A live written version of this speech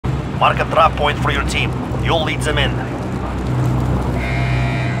Mark a drop point for your team. You'll lead them in.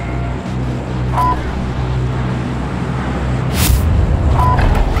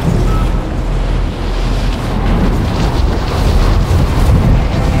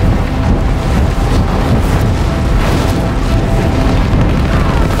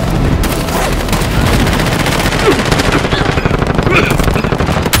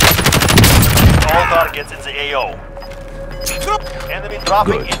 All targets in the AO. Enemy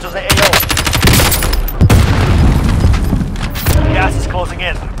dropping into the AO. Gas is closing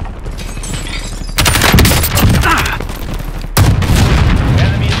in.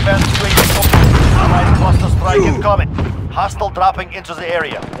 Enemy advanced UAV. Allied cluster strike incoming. Hostile dropping into the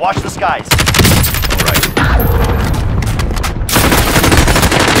area. Watch the skies. All right.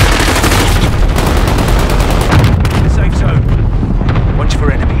 Safe zone. Watch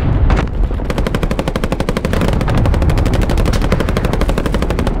for enemy.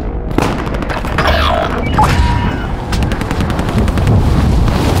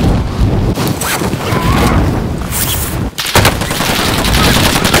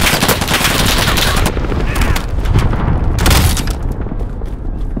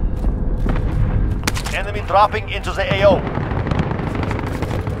 Enemy dropping into the AO.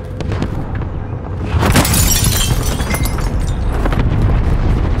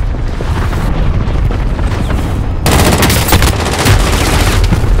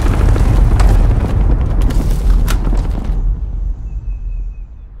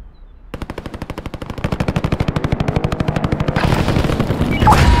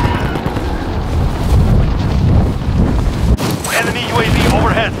 Enemy UAV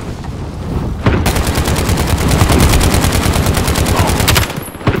overhead.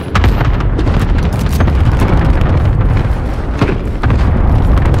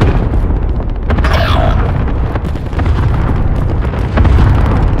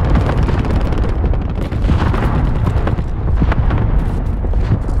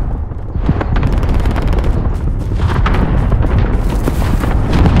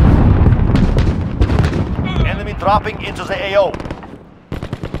 Enemy dropping into the AO.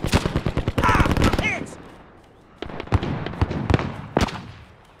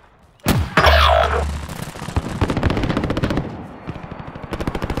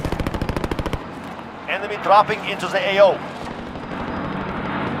 Enemy dropping into the AO.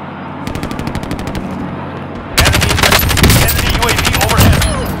 Enemy UAV overhead.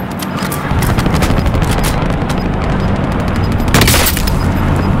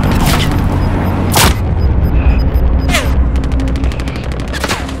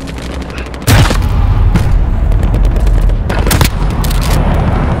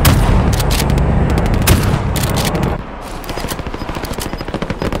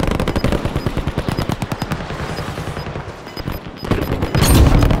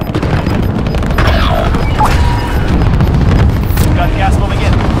 Got gas moving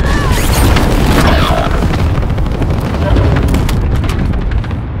in.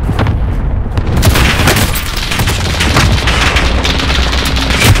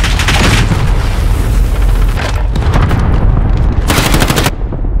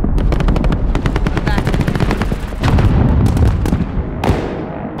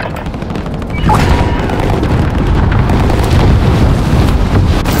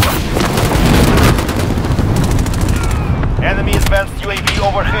 Enemy advanced UAV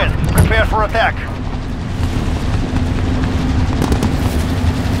overhead. Prepare for attack.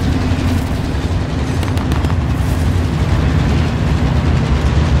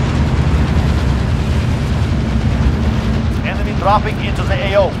 Enemy dropping into the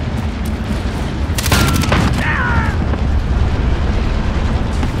AO.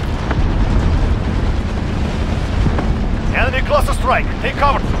 Enemy cluster strike. Take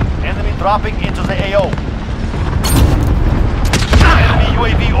cover. Enemy dropping into the AO. Enemy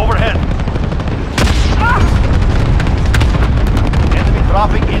UAV overhead. Enemy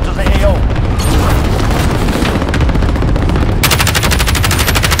dropping into the AO.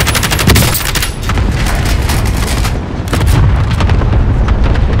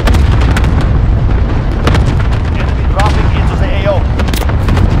 Enemy dropping into the AO.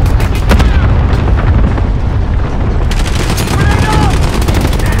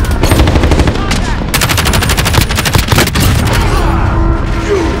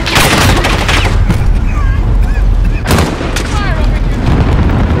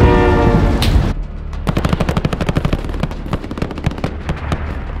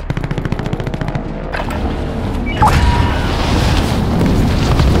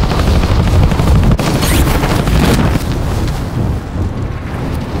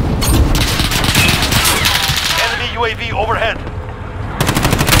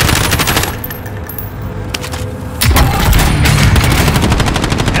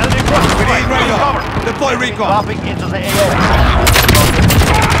 Deploy Enemy recon. dropping into the AO.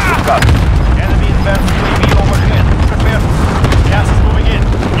 Got it. Enemy advanced UAV overhead. Prepare. Gas is moving in.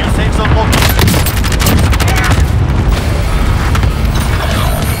 New safe zone located.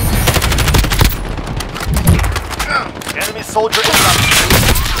 Enemy soldier incoming.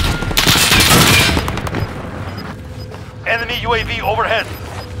 Enemy UAV overhead.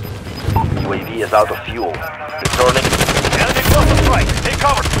 UAV is out of fuel. Returning. Enemy cluster strike. Take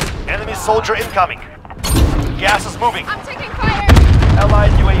cover. Enemy soldier incoming. Gas is moving. I'm taking fire!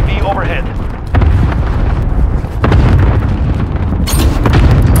 Allied UAV overhead.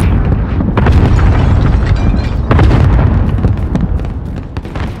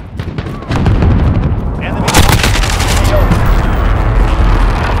 Enemy AO.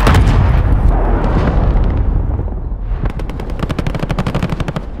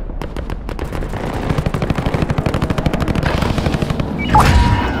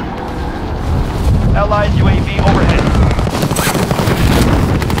 Allied UAV overhead.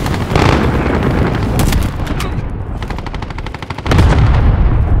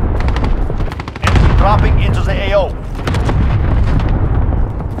 Enemy dropping into the AO.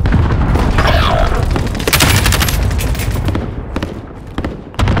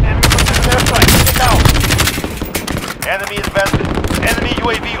 Enemy precision airstrike. Take down. Enemy advanced. Enemy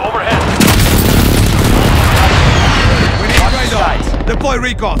UAV overhead. We need Watch the radar. skies. Deploy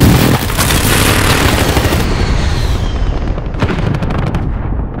recon.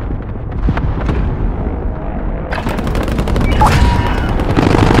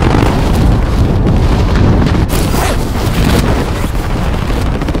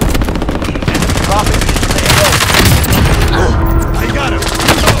 Dropping into the AO. I got him.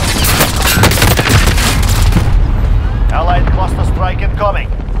 Allied cluster strike incoming.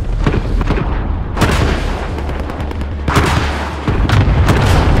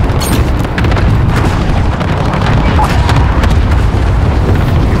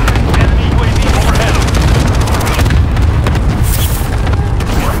 Enemy UAV overhead.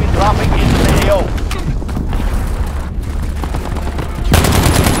 Enemy dropping into the AO.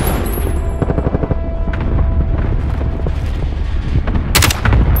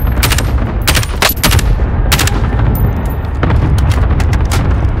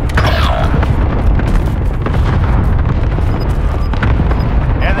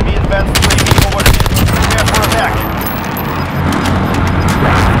 Enemy advanced UAV overhead. Prepare for attack.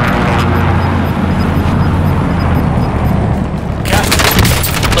 Gas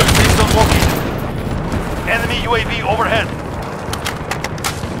safe zone located. Enemy UAV overhead.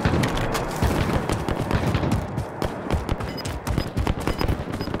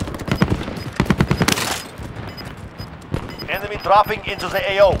 Enemy dropping into the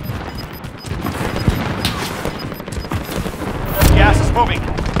AO. Gas is moving.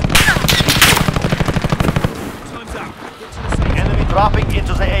 Time's out. Get to the safe. Enemy dropping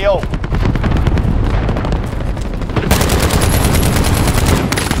into the AO.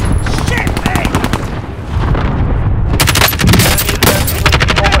 Enemy advanced UAV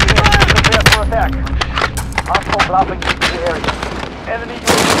overhead. Prepare for attack. Hostile dropping into the area. Enemy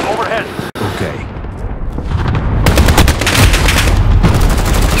UAV overhead. Okay.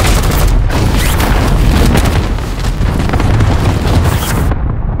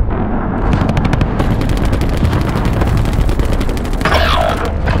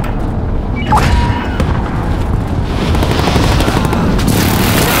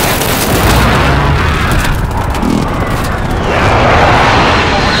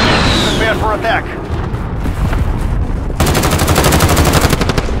 Prepare for attack.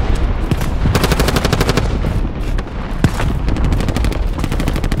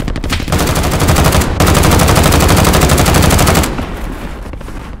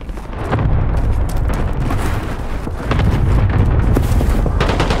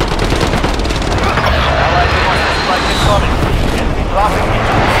 Allied cluster strike incoming. Enemy dropping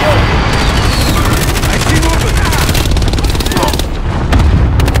into the AO. I see movement.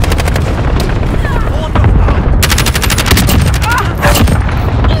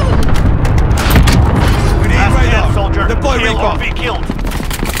 We need Last radar. man, soldier. Deploy Kill or recon. be killed.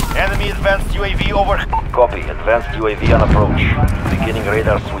 Enemy advanced UAV over. Copy. Advanced UAV on approach. Beginning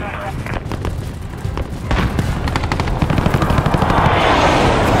radar sweep.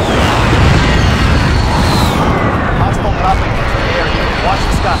 Hostile dropping into the area. Watch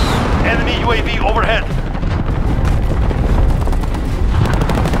the sky. Enemy UAV overhead.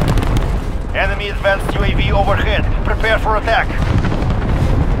 Enemy advanced UAV overhead. Prepare for attack.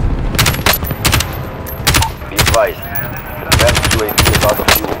 Be advised. Advanced UAV is out of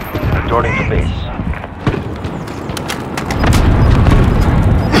fuel. Returning to base.